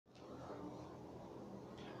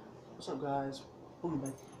What's up, guys?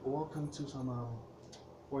 Welcome to some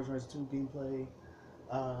Forza Horizon 2 gameplay.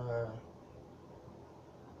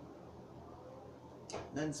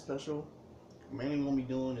 Nothing special. The main thing I'm gonna be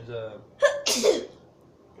doing is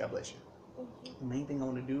God bless you. The main thing I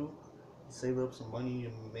want to do is save up some money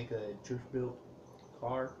and make a drift built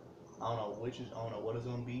car. I don't know what it's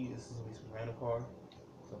gonna be. This is gonna be some random car.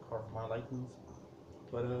 It's a car for my likings.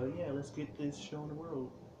 But yeah, let's get this show in the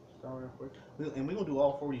world. And we're gonna do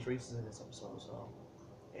all 4 of these races in this episode. So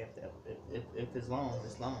if it's long,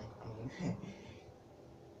 it's long. I mean,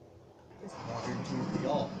 it's more entertaining for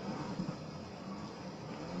y'all.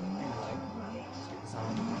 Anyway, let's get this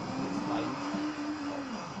on. It's fighting.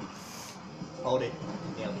 Hold it.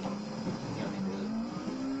 Nailed it. Nailed it good.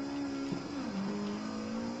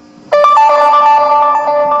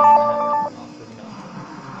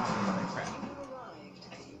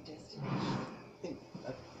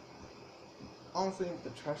 Honestly, with the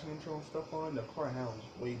traction control and stuff on, the car handles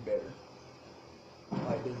way better.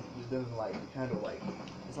 Like it doesn't like handle like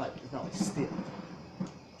it's not like stiff.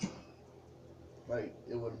 Like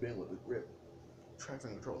it would have been with the grip, traction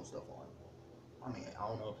control and stuff on. I mean, I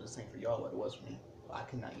don't know if it's the same for y'all, but it was for me. I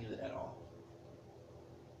could not use it at all.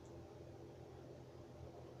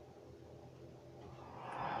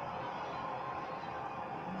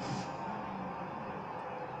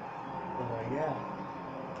 But yeah.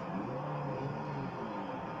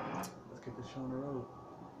 Get this show on the road.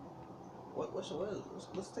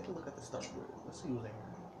 Let's take a look at the start grid. Let's see who's in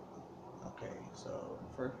here. Okay, so in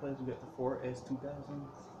first place we got the Ford S2000.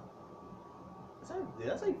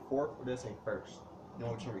 Did I say fourth or did I say first? You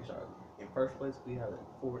know what you're restart. In first place we have the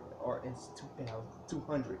Ford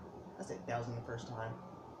RS200. I said 1,000 the first time.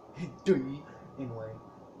 Anyway.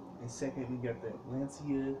 In second we got the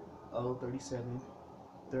Lancia 037.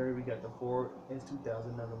 Third we got the Ford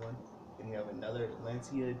S2000, another one. And you have another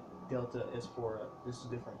Lancia Delta S4. This is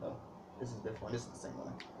different though. This is different. This is the same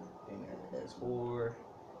one. Then you got the S4,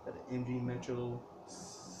 got the MG Metro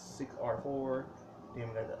 6R4. Then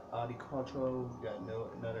we got the Audi Quattro. We got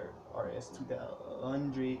another RS 2000. I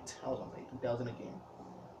was gonna say 2000 again.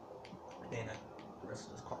 And then the rest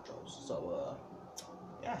of those Quattros. So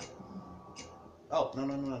yeah. Oh no!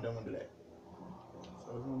 Don't want to do that. So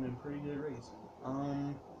it's gonna be a pretty good race. What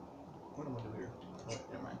am I gonna do here? Oh,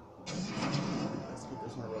 never mind. Let's get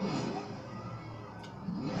this one rolling.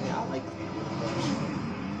 Yeah, I like this game really much.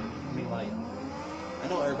 I mean, like, I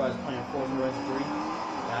know everybody's playing Forza Horizon 3,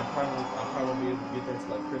 and I probably won't be able to get that to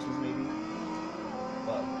like Christmas maybe.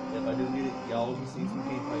 But if I do get it, y'all will see some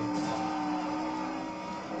gameplay.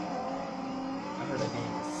 I heard that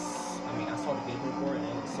game is, I saw the gameplay for it,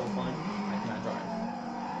 and it's so fun. I cannot drive.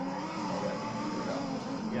 Alright, here we go.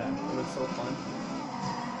 Yeah, it looks so fun.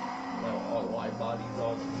 All the wide bodies,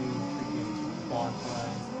 all the new freaking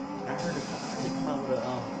bonfires. I heard it come out with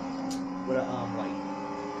a like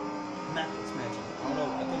map expansion. I don't know.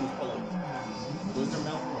 I think it's called like Blizzard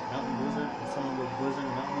Mountain or Mountain Blizzard or something with Blizzard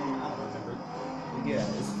Mountain. I don't remember. But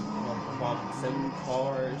yeah, it's involving 7 new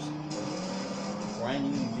cars, brand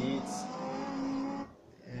new events,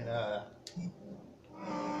 and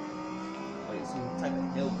like some type of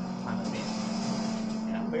hill climb event.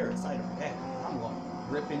 And I'm very excited for that. I'm going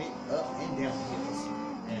ripping it up and down the hills,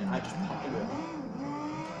 and I just popped the river.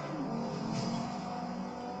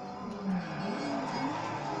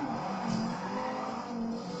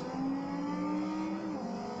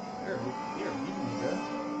 They're beating me, bro. I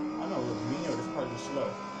know it was me or this part is slow.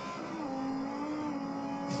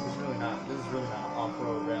 This is really not an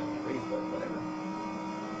off-road rally race, but whatever. I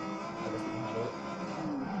guess we can handle it.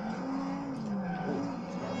 Ooh,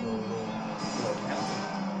 it's got a little counter.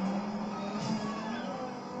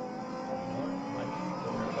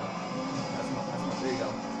 There you go.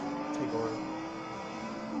 Take over.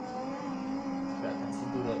 Let's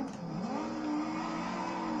do that.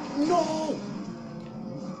 No!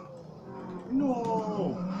 No!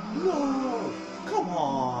 Come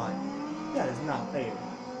on! That is not fair.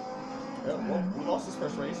 Well, we lost this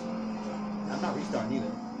first race. I'm not restarting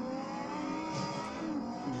either.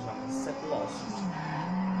 We're just not going to accept the loss.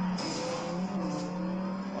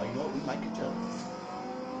 Well, you know what? We might catch up.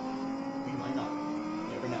 We might not.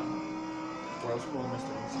 You never know. World's full of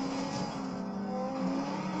mysteries.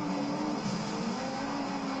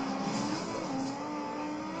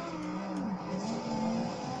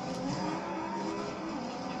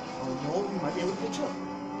 Oh no, we might be able to catch up.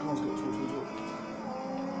 Come on, let's go.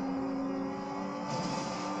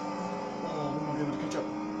 Oh, we might be able to catch up.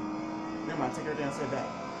 Never mind, take her down, stay back.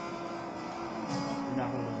 We're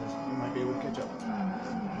not going to lose this. We might be able to catch up.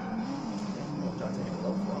 I'll try to take it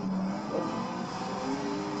low for him.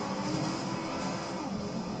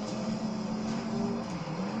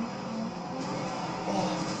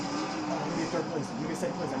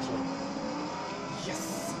 second place actually.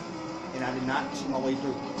 Yes! And I did not cheat my way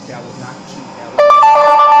through. That was not cheat. That was all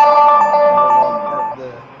part of the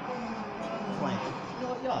plan. You know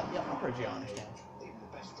what, y'all? Yeah, I'm pretty sure y'all understand. Even the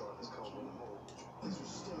best drivers can't win them all. This was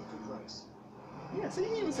still a good race. Yeah, so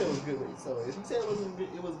he even said it was a good race. So if he said it was a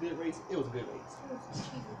good race, it was a good race.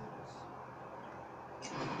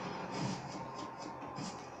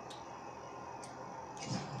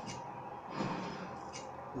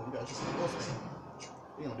 Ooh, we got just a close thing.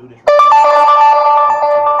 We gonna do this right now.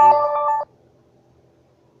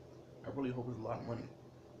 I really hope it's a lot of money.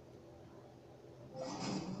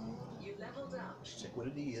 You leveled up. Let's check what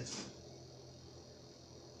it is.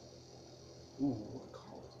 Ooh, what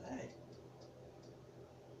car was that?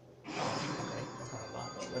 Okay, that's not a lot,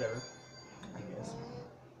 but whatever. I guess.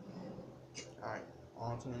 Alright,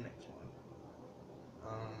 on to the next one.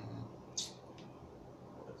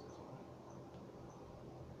 What is this one?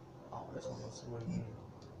 Oh, this one looks really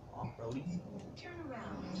off-roady. Turn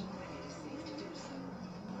around when it is safe to do so.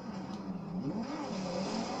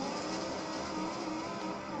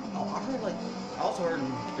 Oh, I heard like I also heard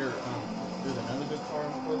there's another good car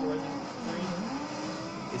in Forza Horizon 3.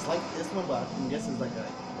 It's like this one, but I guess it's like a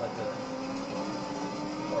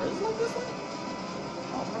or is it like this one?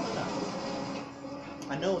 Oh, probably not.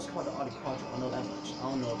 I know it's called the Audi Quattro. I know that much. I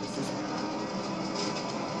don't know if it's this one.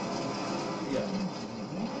 Yeah,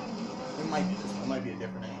 it might be this one. It might be a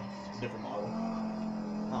different name, different model. I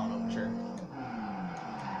don't know for sure.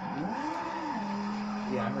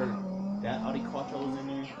 Yeah, I heard that Audi Quattro was in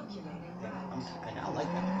there. And I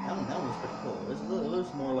like that. That one was pretty cool. It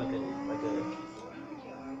looks more like a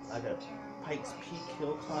Pikes Peak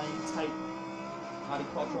hill climb type Audi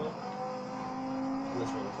Quattro. It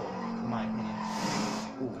looks really cool, in my opinion.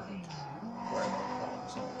 Ooh, sorry about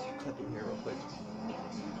that. So cut through here real quick.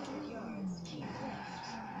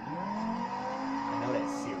 I know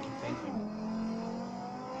that's Siri. Thank you.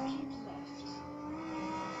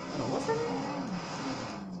 I don't know what's her name.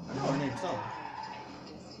 I know her name's something.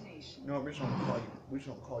 You know what, we're just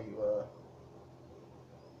gonna call you,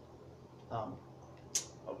 oh,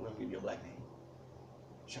 we're gonna give you a black name.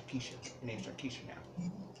 Sharkeisha. Your name's Sharkeisha now.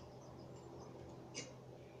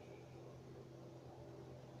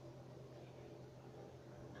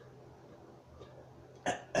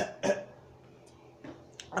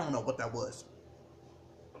 I don't know what that was.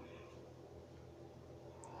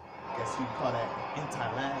 Guess you call that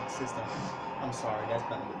anti-lag system. I'm sorry, that's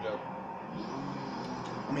kind of a joke.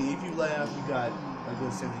 I mean, if you laugh, you got a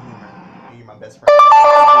good sense of humor. You're my best friend.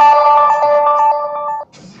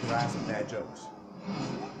 Because I have some bad jokes.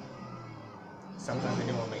 Sometimes they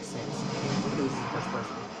don't make sense. Look at this first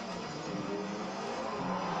person.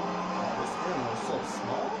 Oh, this steering wheel is so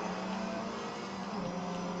small.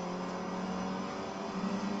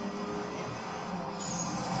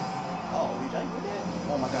 Oh, did I do that?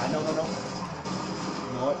 Oh my god, no. You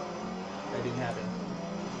know what? That didn't happen.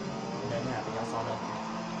 That didn't happen. Y'all saw nothing.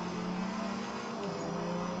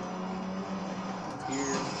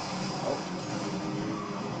 Here. Oh.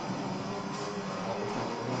 Oh, we're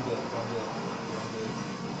doing good.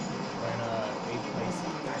 We're in 8th place.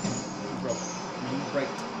 God, you broke. You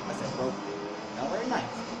braked. I said broke. Now we're in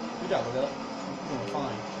 9th. Good job, Miguel. You're doing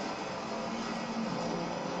fine.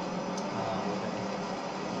 Okay.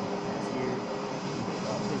 That's here.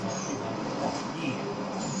 Oh, please on. Oh, yeah.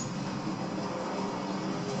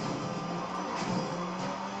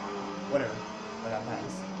 Whatever. I got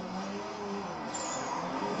passed.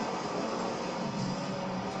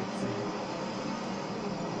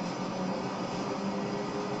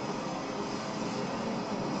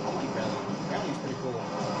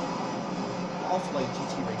 Also like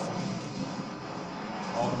GT racing.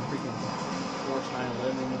 All them freaking Porsche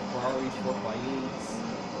 911, Ferraris, 4x8s.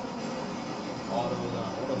 All those,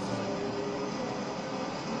 what else is in there?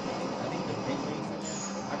 I think the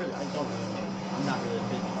Bentleys. I don't really know. I'm not really a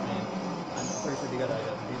Bentley fan. I'm pretty sure they got a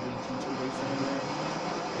Bentley GT racing in there.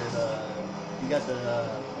 There's you got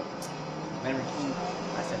the Lamborghini.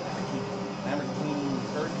 I said Lamborghini. Lamborghini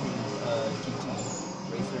Hurricane GT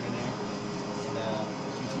racer in there. And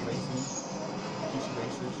GT racing.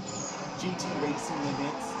 GT racing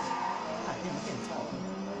events. God damn, I can't talk.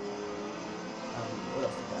 What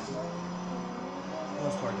else we got? What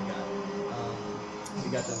else card we got?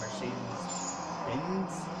 We got the Mercedes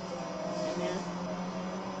Benz in there.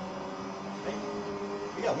 Right?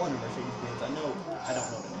 We got one of the Mercedes Benz. I don't know what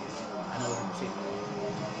it is. I know it's a Mercedes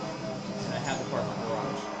Benz. And I have the car in my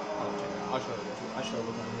garage. I'll check it out. I'll show you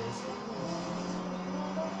which one it is.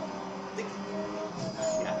 I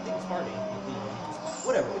think it's Hardy.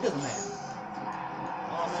 Whatever, it doesn't matter.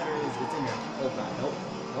 All that matters is it's in there. Oh god, nope.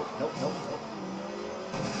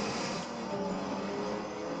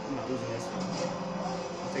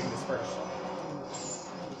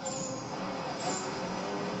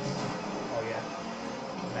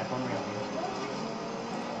 One real.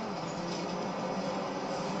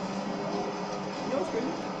 You know what's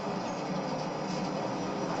crazy?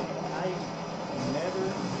 I never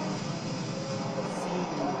seen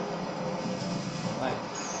like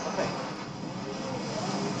okay.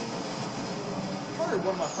 I heard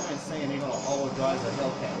one of my friends saying they're gonna always drive a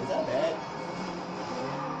Hellcat. Is that bad?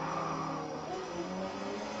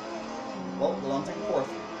 Well, I'm taking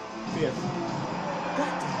fourth. Fifth.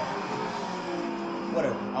 God damn.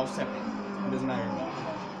 Whatever. I was second. It doesn't matter to me.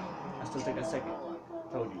 I still take a second.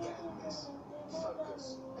 Told you.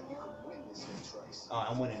 Focus, and you can win this next race.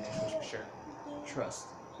 I'm winning this for sure. Trust.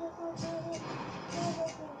 Alright.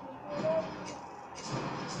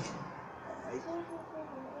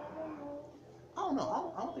 I don't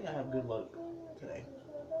know. I don't think I have good luck today.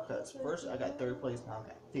 Because first I got third place, now I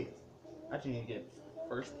got fifth. I just need to get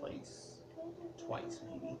first place twice,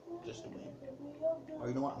 maybe, just to win. Or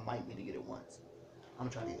you know what? I might need to get it once. I'm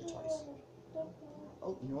gonna try to get it twice.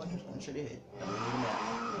 Oh, you know what? I'm sure they hit.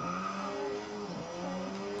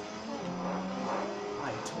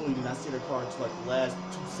 I totally did not see their car until like the last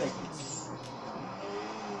 2 seconds.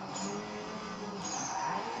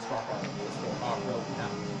 Let's walk off. Let's go off-road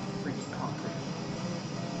without freaking concrete.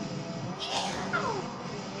 Oh,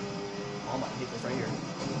 I'm about to hit this right here.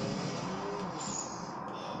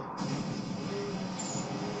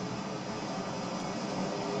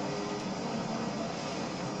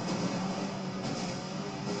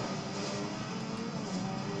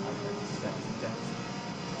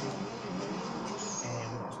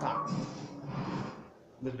 And we're gonna stop.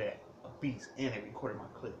 Look at that. A beast. And they recorded my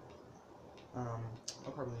clip. I'll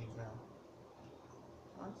probably leave now.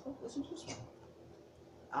 Alright, so let's do this one.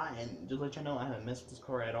 And just to let you know, I haven't messed with this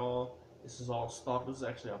car at all. This is all stock. This is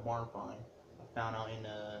actually a barn find. I found out in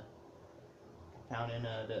the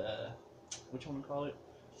which one we call it?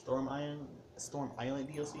 Storm Island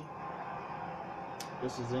DLC.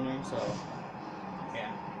 This is in there, so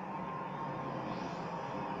yeah.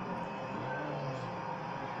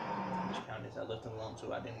 Just found this. I left it alone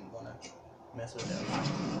too. I didn't want to mess with it. I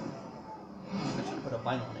should have put a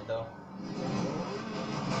vinyl on it though.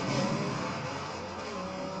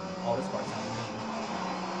 Oh, this part sounds mean.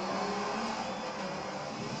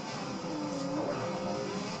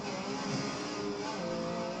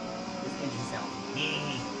 This engine sounds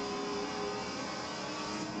mean.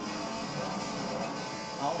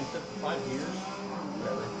 I only took 5 years.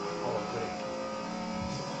 Whatever. I'll work with it.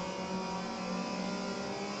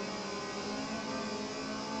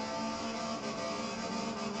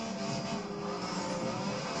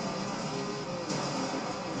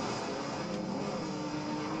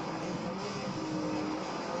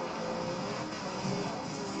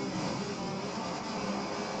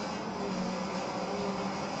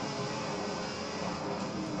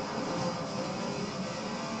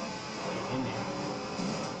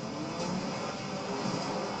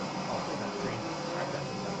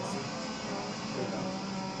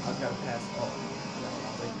 Gotta pass. Oh, no,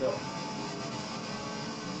 let it go.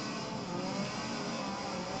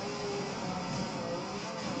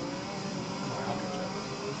 Alright, I'll catch up.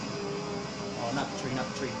 Oh, not the tree, not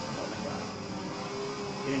the tree. Oh my god.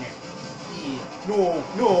 Get in there. Yeah. No,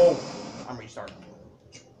 no! I'm restarting.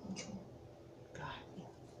 God.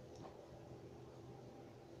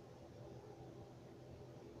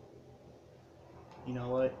 You know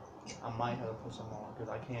what? I might have to put some on because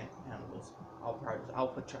I can't handle this. I'll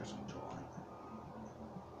put traction control on it.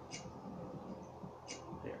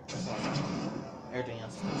 There, that's all I got. Everything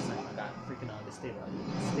else is the same. I got freaking the stability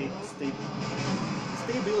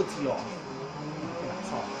off. I cannot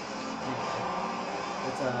talk. Anyway,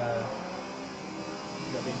 it's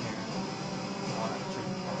up in here. Oh, not the tree.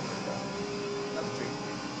 Oh, there we go. Not the tree.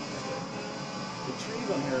 The trees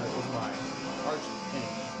on here is my arch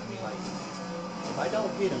enemy. I mean, like, if I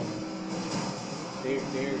don't hit them, they're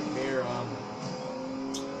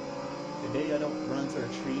the day I don't run to a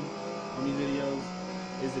tree on these videos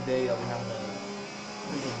is the day I'll be having a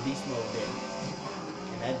freaking beast mode day.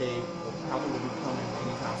 And that day will probably be coming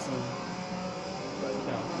anytime soon. But you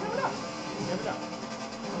know, you never know. You never know.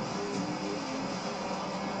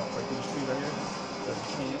 I'll break through this tree right here. Because you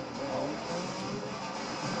can't. Oh.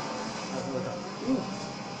 How's it looking? Ooh!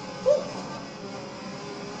 Woo!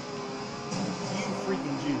 You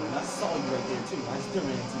freaking Jew. And I saw you right there too. I still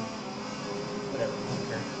ran into you. Whatever, I don't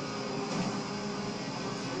care.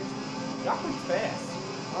 Y'all pretty fast.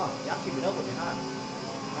 Y'all keeping up with me, huh?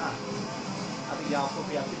 I think y'all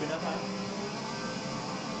keeping up, huh?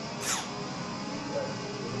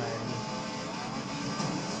 Doesn't matter to me.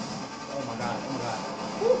 Oh my god, oh my god.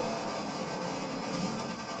 Woo!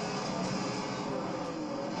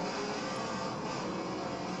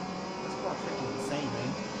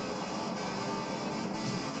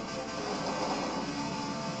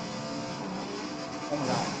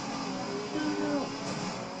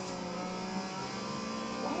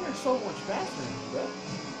 so much faster than you, bro.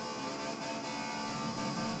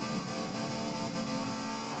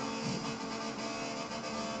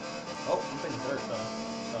 Oh, I'm thinking third, so I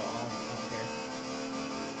don't care.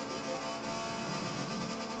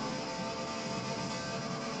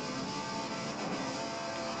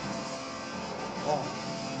 Oh,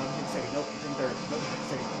 I'm thinking second. Nope, I'm thinking third. Nope, I'm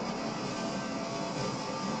thinking second.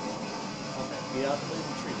 Okay, get out the way of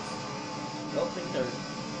the trees. Nope, thinking third.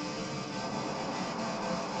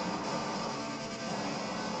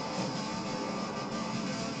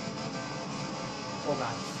 Oh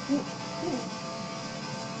god. Ooh, ooh.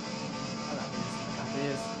 I got this. I got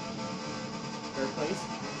this. Third place.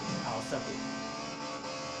 I'll accept it.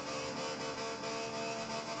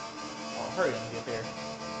 Oh, hurry up and get there.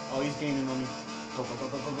 Oh, he's gaining on me. Go, go, go,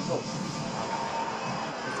 go, go, go, go.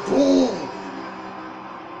 Let's go!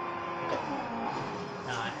 Okay.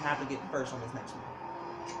 Now I have to get first on this next one.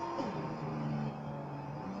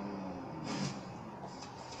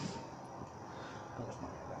 How much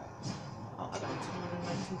money I got? Oh, I got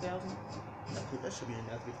 292,000. That should be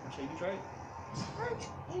enough to get the Mercedes, right? Right,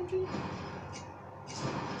 AMG.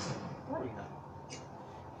 Probably not.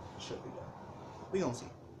 Should be though. We gonna see.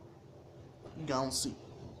 We gonna see.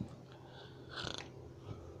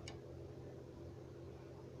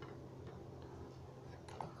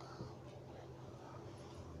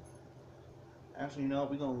 Actually, you know,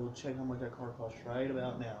 we're gonna go check how much that car costs right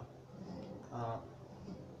about now.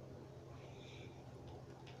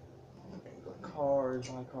 Okay, go to cars,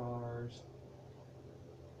 buy cars.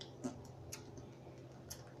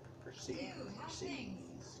 Mercedes.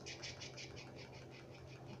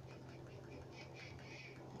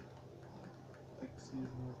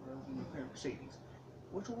 Mercedes.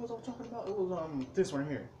 Which one was I talking about? It was this one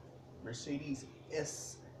here. Mercedes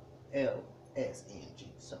SLS-AMG.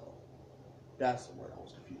 So that's the word I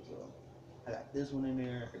was confused with. I got this one in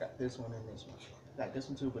there, I got this one and this one. I got this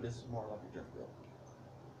one too, but this is more like a drift wheel.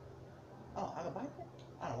 Oh, I can buy that?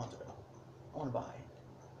 I don't want to though. I want to buy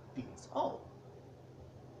these. Oh.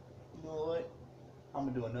 You know what? I'm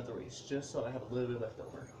gonna do another race just so I have a little bit left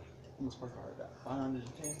over. Let's work hard. I got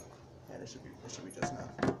 510. Yeah, this should be just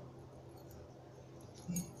enough.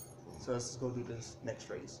 So let's just go do this next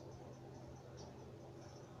race.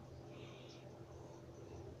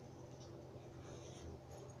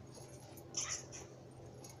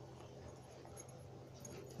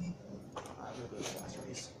 Alright, we'll do this last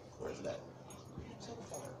race. Where is that? So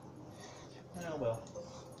far. Oh well.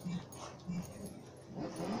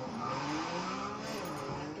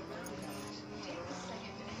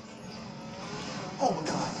 Oh my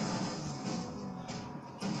god!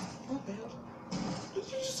 What the hell? Did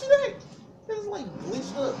you see that? It was like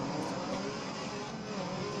glitched up.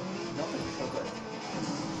 Nothing. Okay.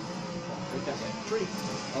 Break that way. Tree.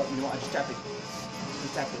 Oh, you know what? I just tapped it.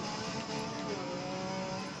 Just tapped it.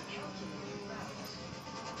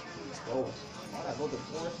 Let's go. Why did I go to the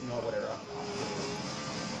forest? You know, whatever.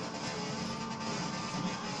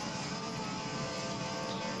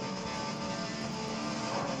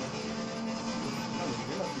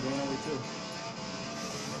 Going over too.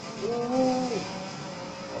 Ooh!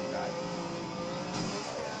 Oh god.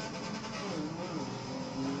 Oh yeah.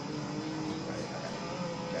 Right,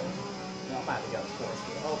 got it. No, I'm about to get out of the forest.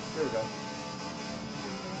 Oh, here we go.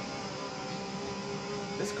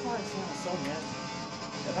 This car sounds so nasty.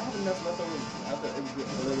 If I have enough left over after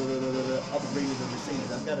upgrading the machines,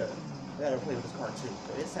 I gotta play with this car too.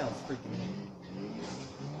 It sounds freaking mean.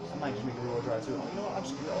 I might just make a real drive too. You know what? I'll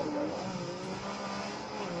just do all the drive on.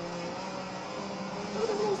 Look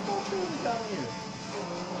at the little small trails down here.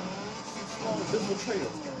 Small invisible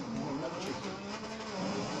trails.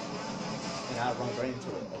 And I run right into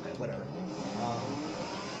it. Okay, whatever.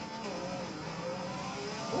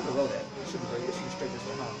 Where's the road at? It should be great. It should be straight this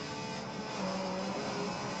way, huh?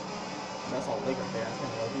 That's all lake up there. I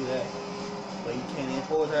can't go do that. But you can't even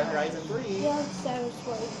forward to Horizon 3. Yeah, that was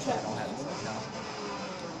what I don't have it. No.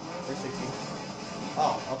 360.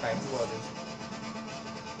 Oh, okay. Well, it is.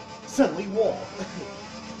 Suddenly wall. That's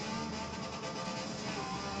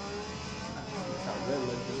how red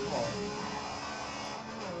like this car.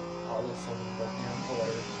 Oh, there's something broken down. Oh,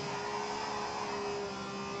 whatever.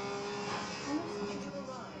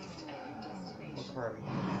 What car are we in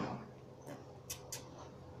now?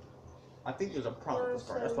 I think there's a problem with this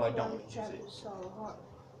car. That's why I don't want to use it. So hard.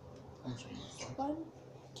 I'm just gonna use this Fun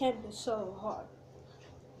can't be so hard.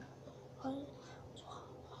 Fun.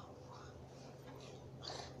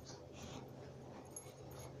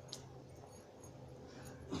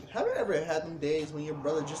 Have you ever had them days when your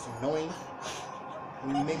brother just annoying?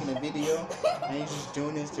 when you're making a video and he's just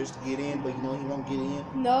doing this just to get in, but you know he won't get in?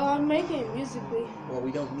 No, I'm making it musically. Well,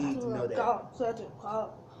 we don't need to know that. Go, such a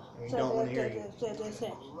call. We don't want to hear you.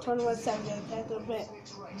 21 seconds, that's a bit.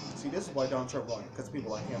 See, this is why Donald Trump won, because of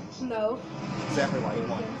people like him. No. Exactly why he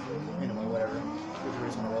won. Anyway, whatever. Here's the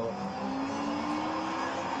race on the road.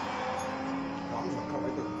 No, I'm just gonna cut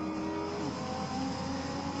right there.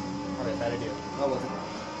 Alright, bad idea. That wasn't wrong.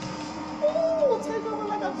 Oh, take over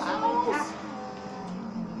like a mouse.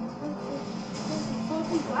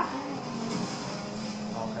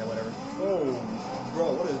 Okay, whatever. Oh,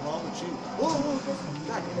 bro, what is wrong with you? Oh,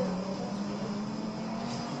 God damn it.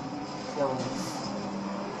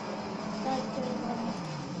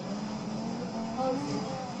 Oh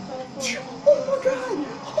my God!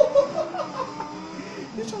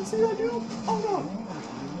 You trying to see that dude? Oh no!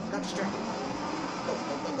 Got distracted. Go,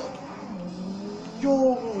 go, go, go. Yo!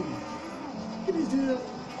 Get this dude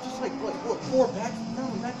just like what 4 backs? No,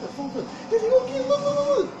 back to the phone. There's a little kid. Look, look,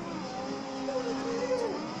 look!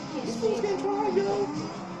 This fool's getting dry, yo!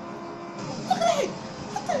 Look at that!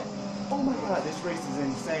 Look at that! Oh my God, this race is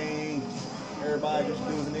insane. Everybody just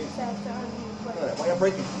losing it. Why y'all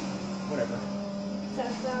breaking? Whatever.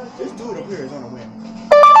 This dude up here is gonna win.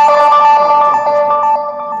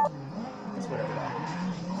 It's whatever.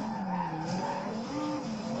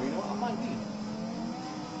 Well, you know what? I might be.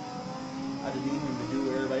 I just need him to do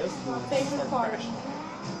what everybody else is doing. My favorite part.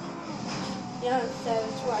 Yeah,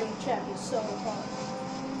 that's why you trap me so hard.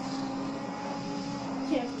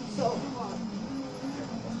 Trap me so hard.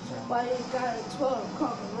 Why you got a 12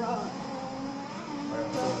 coming rod?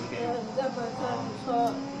 That my time is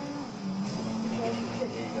hard. Here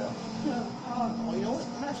you go. Oh, you know what?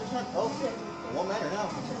 I'm actually starting. Oh, it won't matter now.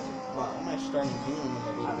 I'm actually starting to do him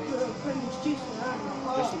a little bit.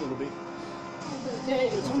 Just a little bit.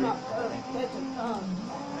 Actually, I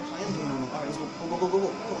am doing him. Alright, let's go. Go, go, go, go, go.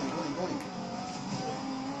 Go in.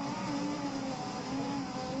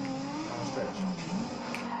 Stretch.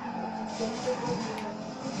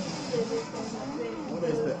 What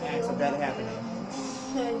is the acts of that happening?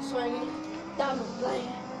 Swinging, double playing.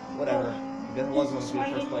 Whatever. Because it wasn't going to be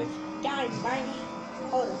first place. Guy banging.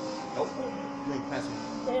 Hold on. Nope. You ain't passing me.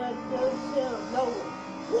 They're lower.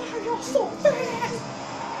 Why are y'all so fast?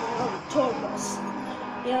 They're on the tour bus.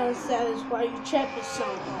 You understand? That's why you trap it so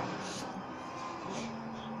hard.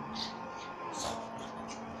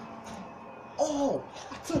 Oh,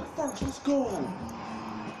 I took first. Let's go.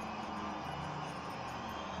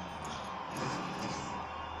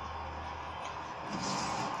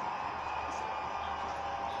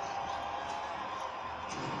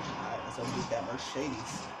 So get that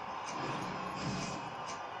Mercedes.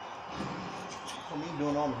 For me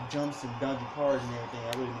doing all the jumps and dodgy cars and everything,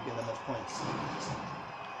 I really didn't get that much points.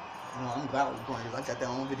 No, I'm glad we're going because I got that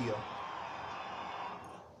on video.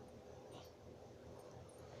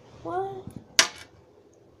 What?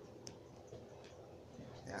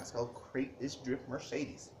 Yeah, let's go create this drift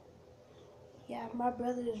Mercedes. Yeah, my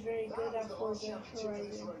brother is very good at Forza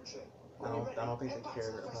Horizon. I don't think they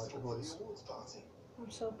care about your voice. I'm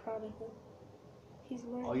so proud of him. He's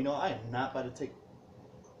learning. Oh, you know, I am not about to take.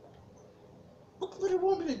 Look, where they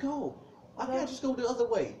want me to go. Why can't I just go the other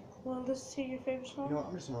way? Well, listen to your favorite song. You know what?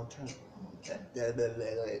 I'm just gonna turn.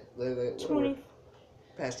 20.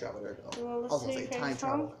 Fast travel. There we go. Well, I was gonna say time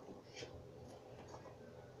travel.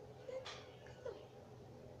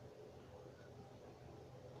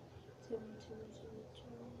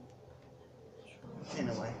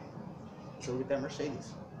 Anyway, so look at that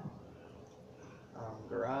Mercedes.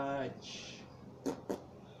 Garage.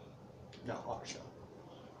 No, auto show.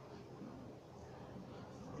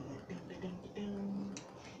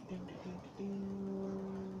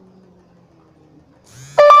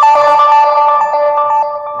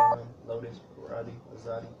 Lotus, Ferrari,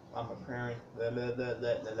 Maserati. I'm a parent. That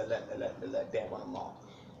one I'm all.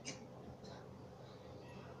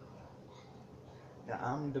 Now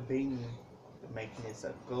I'm debating making this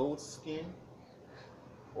a gold skin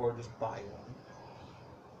or just buy one.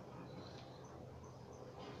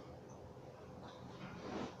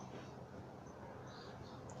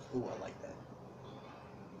 Ooh, I like that.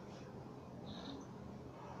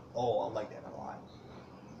 Oh, I like that a lot.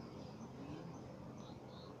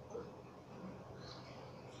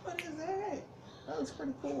 What is that? That looks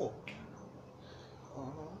pretty cool.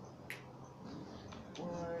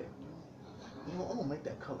 What? You know, I'm gonna make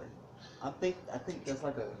that color. I think that's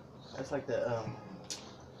like the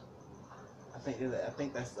I think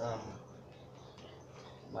that's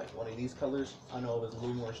like one of these colors. I know it was a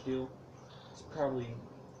little more steel. It's probably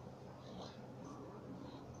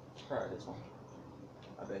this one.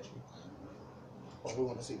 I bet you. Oh, we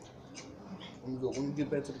want to see. When we get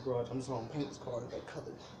back to the garage, I'm just gonna paint this car that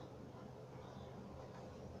color.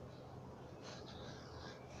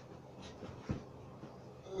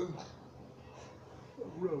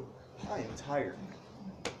 Bro, I am tired.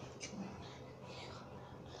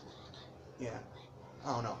 Yeah, I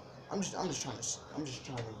don't know. I'm just trying to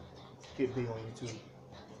get big on YouTube.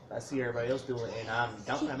 I see everybody else doing it, and I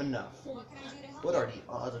don't have enough. What are the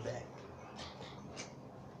odds of that?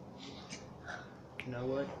 You know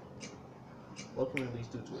what? What can we at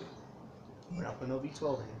least do to it? We're not putting no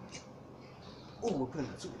V12 in. Oh, we're putting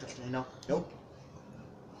a supercharger in now. Nope.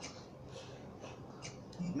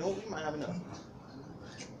 No, we might have enough.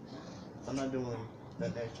 I'm not doing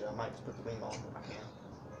that extra. I might just put the wing on if I can.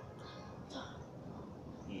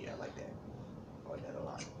 Yeah, I like that. I like that a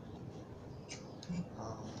lot.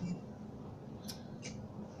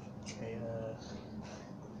 Okay,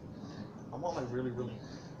 I want like really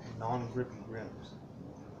non-grippy rims.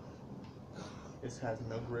 This has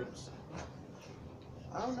no grips.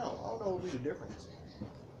 I don't know what would be the difference.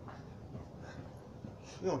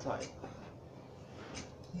 We're gonna try it.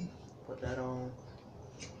 Put that on.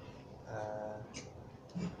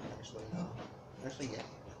 Actually, no. Actually, yeah.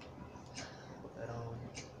 Put that on.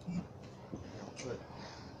 Put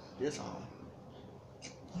this on.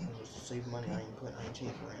 And just to save money, I ain't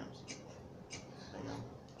changing rims. Hang on.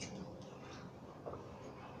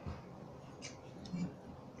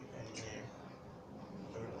 Get that in there.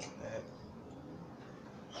 Put it on that.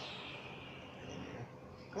 Get in there.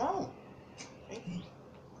 Come on! Hey.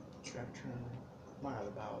 Grab a trim. Might have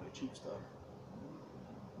to buy all the cheap stuff.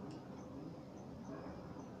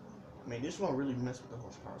 I mean, this one really messed with the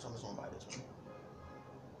horsepower, so I'm just gonna buy this one.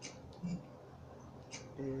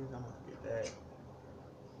 And I'm gonna get that.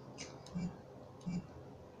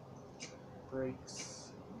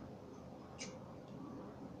 Brakes.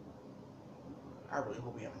 I really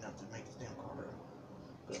hope we have enough to make this damn car run.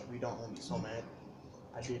 But if we don't, I'm gonna be so mad.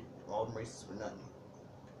 I did all the races for nothing.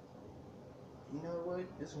 You know what?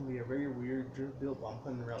 This is gonna be a very weird drift build while I'm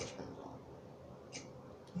putting the rally springs on.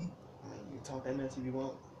 I mean, you can talk that mess if you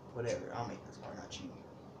want. Whatever. I'll make this car not cheap.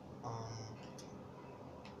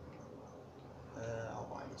 I'll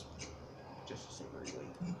buy this one just to save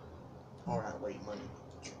weight. Or not weight, money.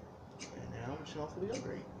 And now we should hopefully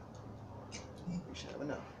upgrade. We should have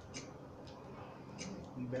enough.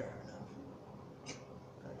 We better have enough.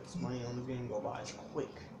 Got this money on this game go by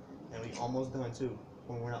quick. And we almost done too.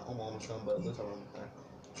 Well, we're not almost done, but it looks like we're almost done.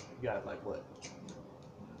 We got like what?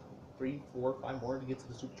 3, 4, 5 more to get to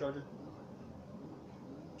the supercharger?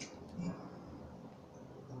 1,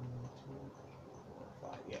 2,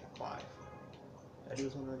 4, 5. Yeah, 5. Did I do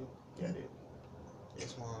this one already? Yeah, I did.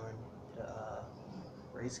 This one, the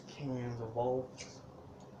race cams of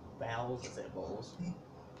valves, I said bowls.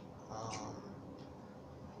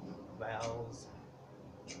 Valves,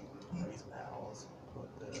 race valves, put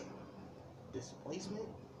the displacement,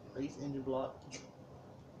 race engine block.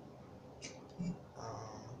 Then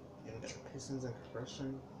we got the pistons and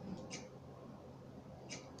compression.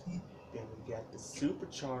 Then we got the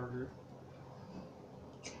supercharger.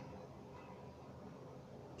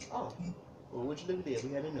 Oh, well, what you look at there?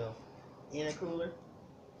 We had enough. Intercooler.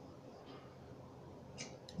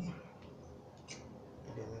 And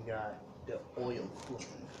then we got the oil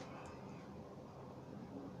cooling.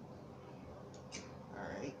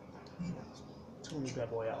 Alright. Tune this bad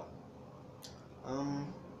boy out. I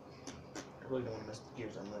really don't want to mess with the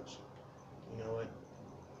gears that much. You know what?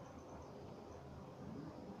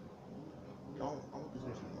 I want this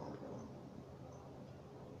mission longer, bro.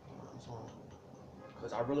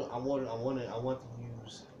 Because I want to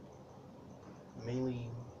use mainly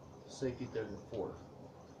 63rd and 4th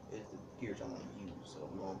is the gears I want to use. So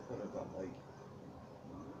I'm going to put about like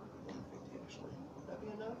 150 actually. Would that be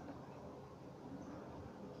enough?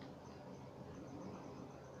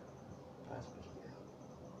 Passenger gear.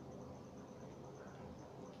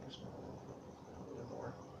 There's no a little bit more.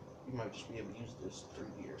 You might just be able to use this 3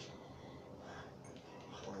 gears.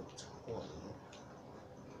 120.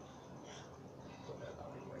 Put that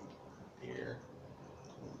about right there.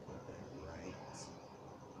 Put that right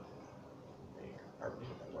there. I really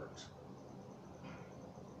hope that works.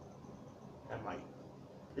 That might.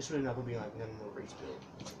 It's really not gonna be like none of the race build.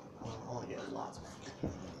 I want to get lots of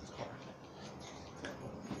this car.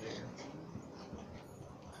 There.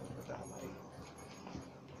 Put that right.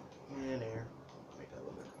 And there. Make that a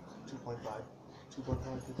little bit. 2.5.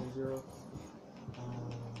 2.5, 2.0.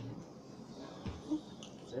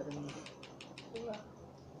 7.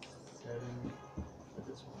 7. Put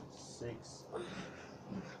this one 6. Oh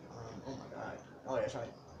my god. Oh yeah, that's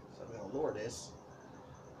right. So we're gonna lower this.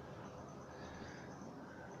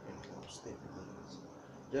 stiff in the knees.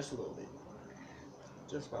 Just a little bit.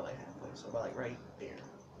 Just about like halfway. So about like right there.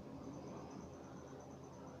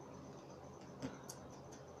 A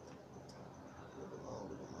little bit long, a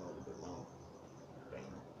little bit long, a little bit long. Bam.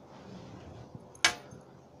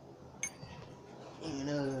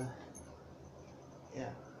 And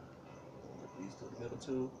yeah. Put these to the middle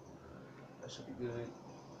too. That should be good.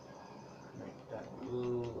 Make that a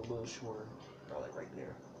little shorter. About like right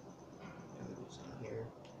there. And we do some here.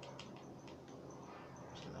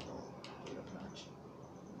 Just another one. Get up a notch.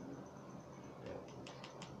 Yeah.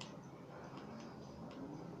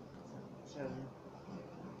 7.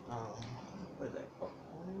 What is that? Oh,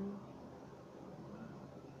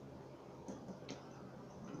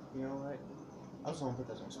 you know what? I was gonna put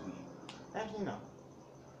this on speed. Actually, no.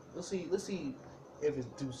 Let's see if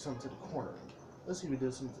it do something to the cornering. Let's see if it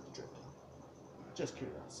does something to the drifting. Just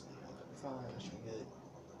curiosity. 35, that should be good.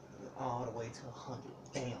 All the way to 100.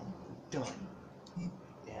 Bam. Done.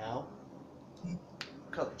 Now,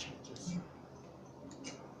 color changes. Here.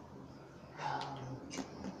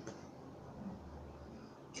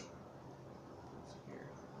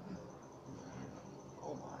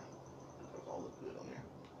 Oh my. Those all look good on there.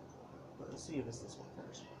 But let's see if it's this one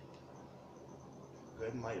first. Good,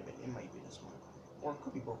 it might be this one. Or it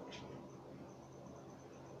could be both actually.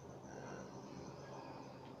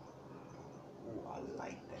 Ooh, I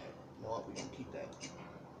like that. You know what, we're gonna keep that.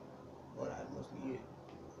 Well, that must be it.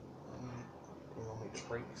 We're gonna make the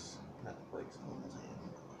brakes, not the brakes, what am I saying?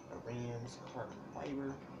 The rims, carbon fiber.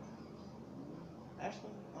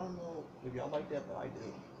 Actually, I don't know if y'all like that, but I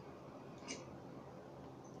do.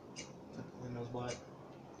 Put the windows black.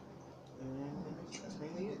 And that's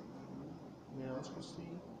mainly it. Now let's go see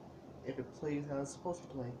if it plays how it's supposed to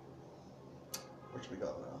play. Where should we go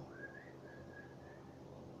now?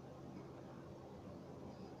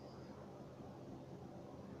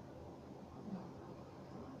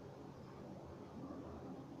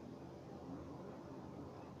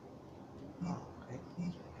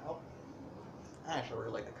 I actually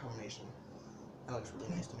really like the combination. That looks really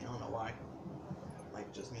nice to me. I don't know why.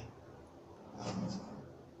 Might be just me.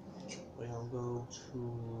 We're gonna go to.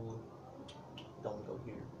 Don't go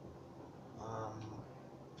here.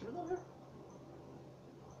 Should we go here?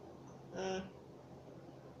 I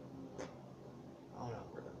don't know.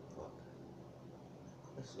 Where the fuck?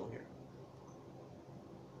 Let's go here.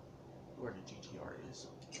 Where the GTR is.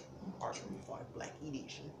 R35 Black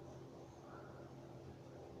Edition.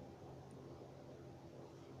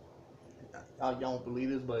 Y'all don't believe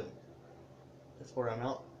this, but as far as I'm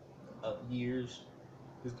out of years,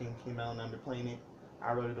 this game came out and I've been playing it.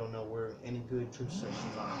 I really don't know where any good drift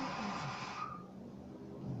sections are.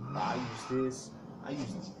 I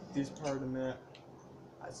use this part of the map.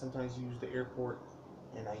 I sometimes use the airport,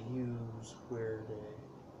 and I use where the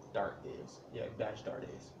dart is. Yeah, dash dart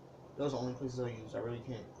is. Those are the only places I use. I really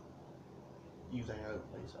can't use any other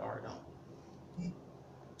place, or I don't.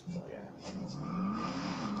 So yeah.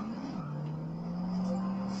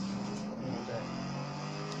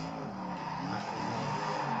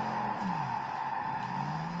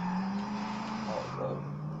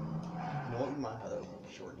 You know what? We might have to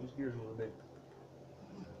shorten these gears a little bit.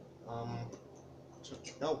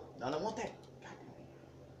 No, I don't want that. God damn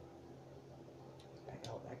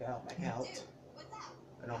it. Back out.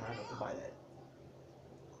 I don't have to buy that.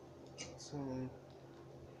 So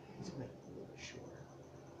let's make it a little bit shorter.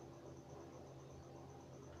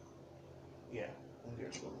 Yeah, one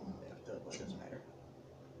gear's a little left up, but it doesn't matter.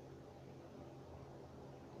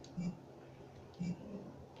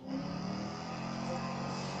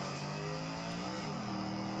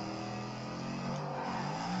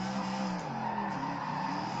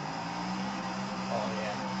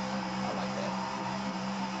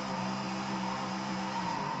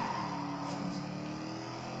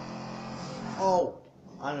 Oh,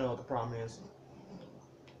 I don't know what the problem is.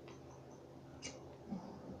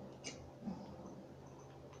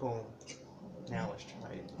 Boom. Now let's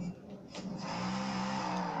try it. Yeah,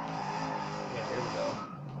 here we go.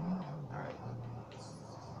 Alright.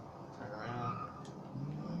 Turn around.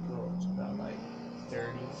 Go to about like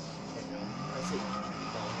 30. That's it.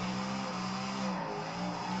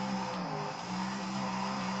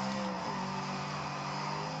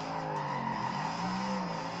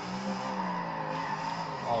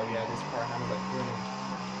 Oh yeah, this part handles like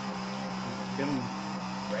them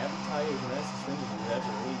grab tires and that's suspenders are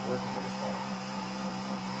actually really working for this car.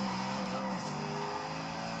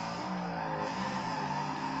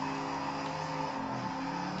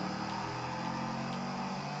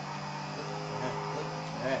 Look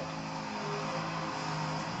at that.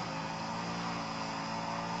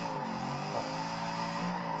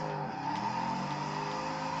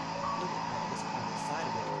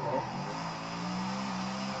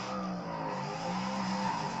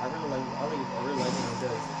 really like when it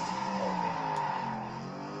does. Oh, man.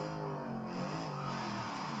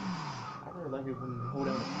 I really like it when you hold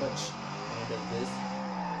down the clutch and it does this.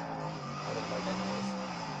 I really like that noise.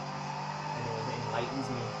 And it enlightens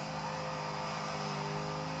me.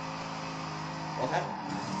 What's happening?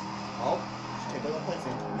 Oh, just take a little place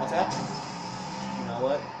in. What's happening? You know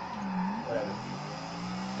what? Whatever.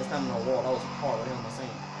 That's not even a wall, that was a car. What the hell am I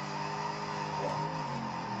saying? Yeah.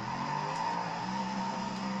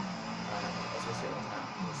 Let's just say what's now.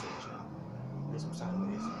 Let's see what's now. Do some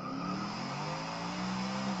sideways.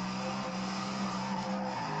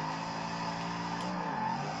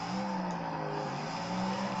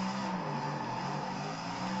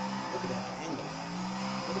 Look at that angle.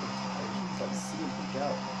 Look at the tires. It's like seeing peek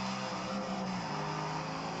out.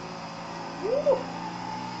 Woo!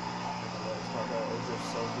 It's just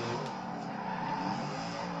so good.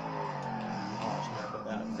 Oh, snap at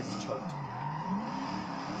that. Freaking choked.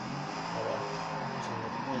 Oh well. So the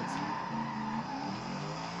points.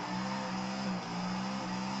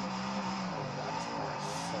 Oh god, this car is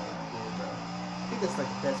so good, bro. I think that's like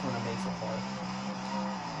the best one I made so far.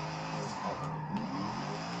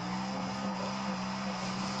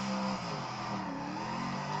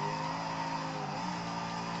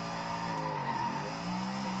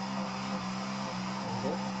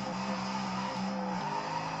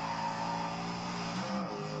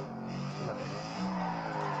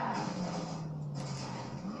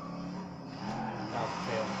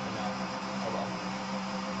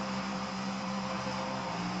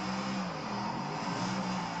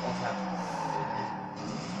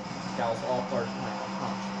 That was all part of my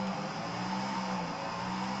punch.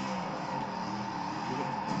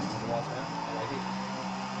 Watch that. I like it.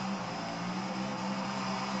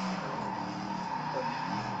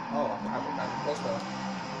 Oh, I got it close though.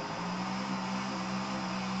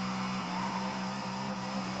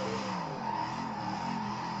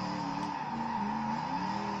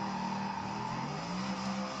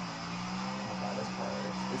 Oh god, this car is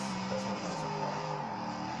the best one so far.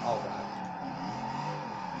 Oh god.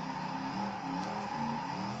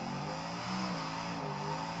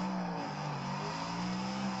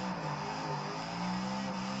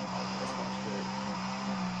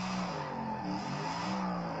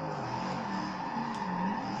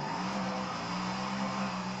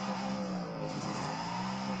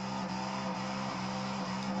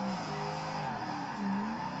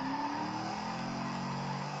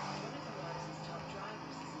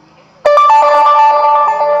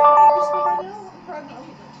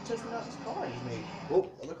 Testing out this car he's made. Oh,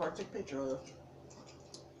 other car to take a picture of.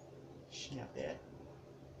 Snap that.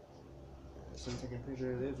 So I'm taking a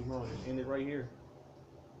picture of this. We're going to just end it right here.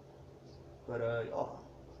 But, oh,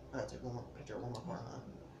 I gotta take one more picture of one more car, huh?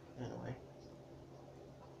 Anyway.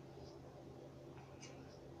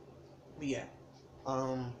 But yeah.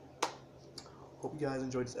 Hope you guys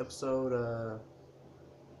enjoyed this episode.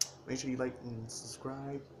 Make sure you like and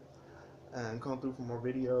subscribe. And come through for more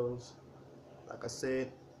videos. Like I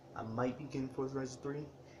said, I might be getting Forza Horizon 3,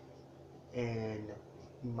 and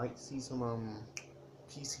you might see some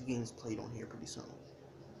PC games played on here pretty soon.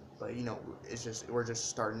 But you know, we're just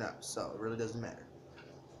starting up, so it really doesn't matter.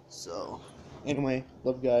 So anyway,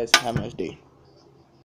 love you guys. Have a nice day.